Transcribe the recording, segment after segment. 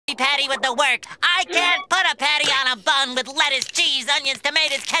Patty with the work. I can't put a patty on a bun with lettuce, cheese, onions,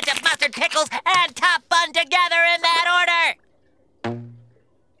 tomatoes, ketchup, mustard, pickles, and top bun together in that order.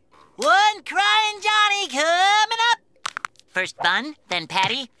 One crying Johnny coming up. First bun, then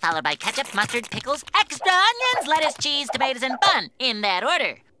patty, followed by ketchup, mustard, pickles, extra onions, lettuce, cheese, tomatoes, and bun in that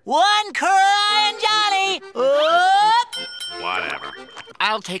order. One crying Johnny up. Whatever.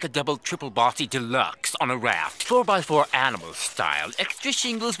 I'll take a double triple bossy deluxe on a raft, 4x4 animal style, extra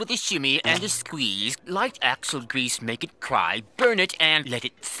shingles with a shimmy and a squeeze, light axle grease, make it cry, burn it, and let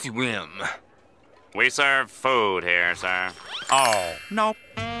it swim. We serve food here, sir. Oh, nope.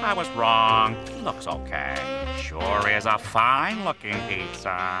 I was wrong. Looks okay. Sure is a fine-looking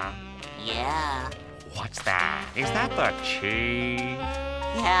pizza. Yeah. What's that? Is that the cheese?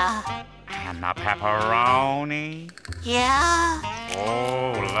 Yeah. And the pepperoni? Yeah.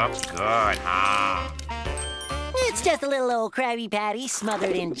 Oh, looks good, huh? It's just a little old Krabby Patty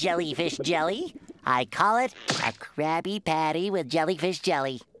smothered in jellyfish jelly. I call it a Krabby Patty with jellyfish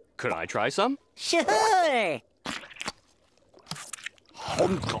jelly. Could I try some? Sure.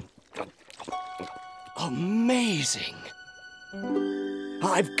 Amazing.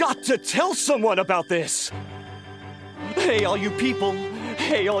 I've got to tell someone about this. Hey, all you people.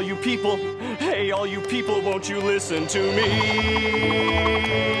 Hey, all you people. Hey, all you people, won't you listen to me?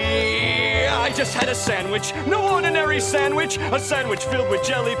 I just had a sandwich. No ordinary sandwich. A sandwich filled with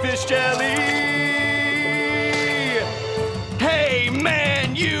jellyfish jelly. Hey,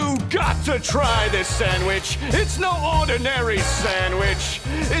 man, you got to try this sandwich. It's no ordinary sandwich.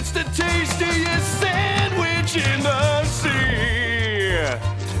 It's the tastiest sandwich in the sea.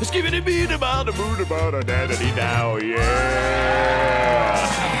 Skibbity beat about a boot about a daddy now, yeah.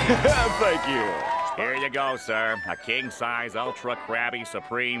 Thank you. Here you go, sir. A king-size Ultra Krabby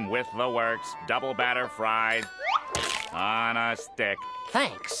Supreme with the works, double batter fried on a stick.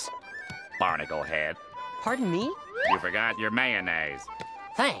 Thanks. Barnacle head. Pardon me? You forgot your mayonnaise.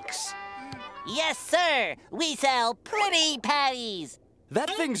 Thanks. Yes, sir. We sell pretty patties. That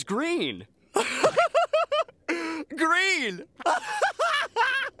thing's green. Green!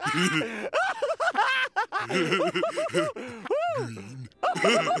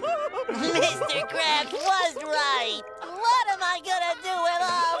 Mr. Krabs was right. What am I gonna do with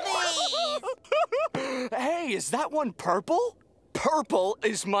all these? Hey, is that one purple? Purple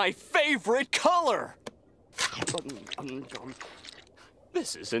is my favorite color.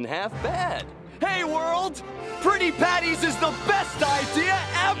 This isn't half bad. Hey, world! Pretty Patties is the best idea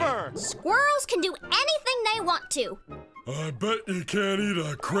ever! Squirrels can do anything they want to. I bet you can't eat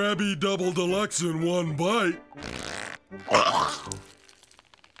a Krabby Double Deluxe in one bite. Oh.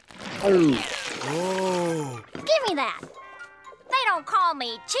 Give me that. They don't call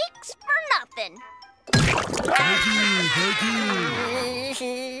me Cheeks for nothing. Thank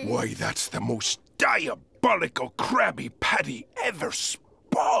you. Why, that's the most diabolical Krabby Patty ever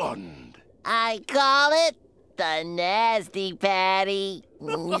spawned. I call it the Nasty Patty.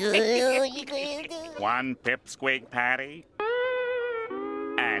 One pipsqueak patty.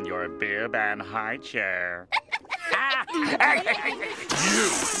 And your bib and high chair.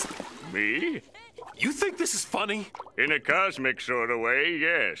 You? Me? You think this is funny? In a cosmic sort of way,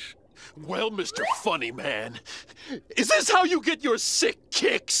 yes. Well, Mr. Funny Man, is this how you get your sick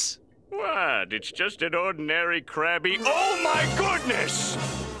kicks? What? It's just an ordinary Krabby. Oh, my goodness!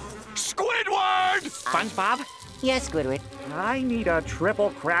 Squidward! SpongeBob? Yes, Squidward. I need a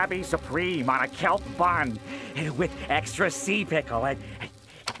triple Krabby Supreme on a kelp bun with extra sea pickle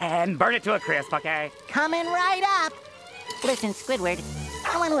and burn it to a crisp, okay? Coming right up. Listen, Squidward,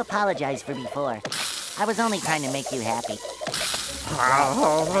 I want to apologize for before. I was only trying to make you happy. Inside, I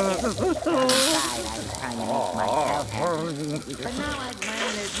was trying to make myself happy. But now I've learned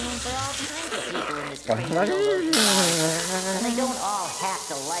there's room for all kinds of people in this great world. And they don't all have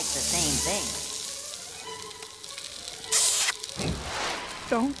to like the same thing.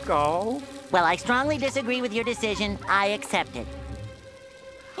 Don't go. Well, I strongly disagree with your decision. I accept it.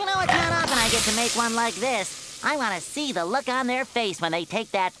 You know, it's not often I get to make one like this. I want to see the look on their face when they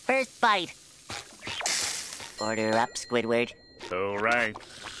take that first bite. Order up, Squidward. All right.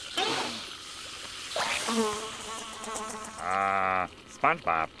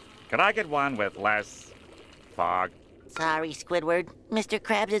 SpongeBob, could I get one with less fog? Sorry, Squidward. Mr.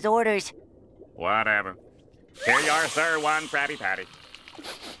 Krabs' orders. Whatever. Here you are, sir. One Krabby Patty.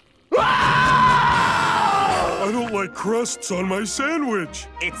 I don't like crusts on my sandwich.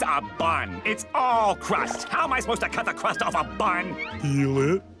 It's a bun. It's all crust. How am I supposed to cut the crust off a bun?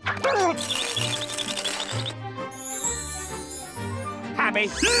 Peel it. Happy?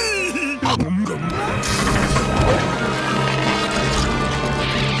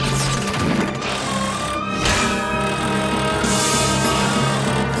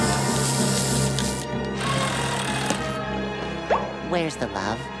 Where's the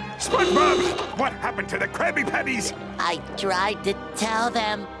love? SpongeBob, what happened to the Krabby Patties? I tried to tell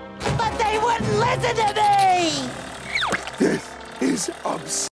them, but they wouldn't listen to me! This is absurd.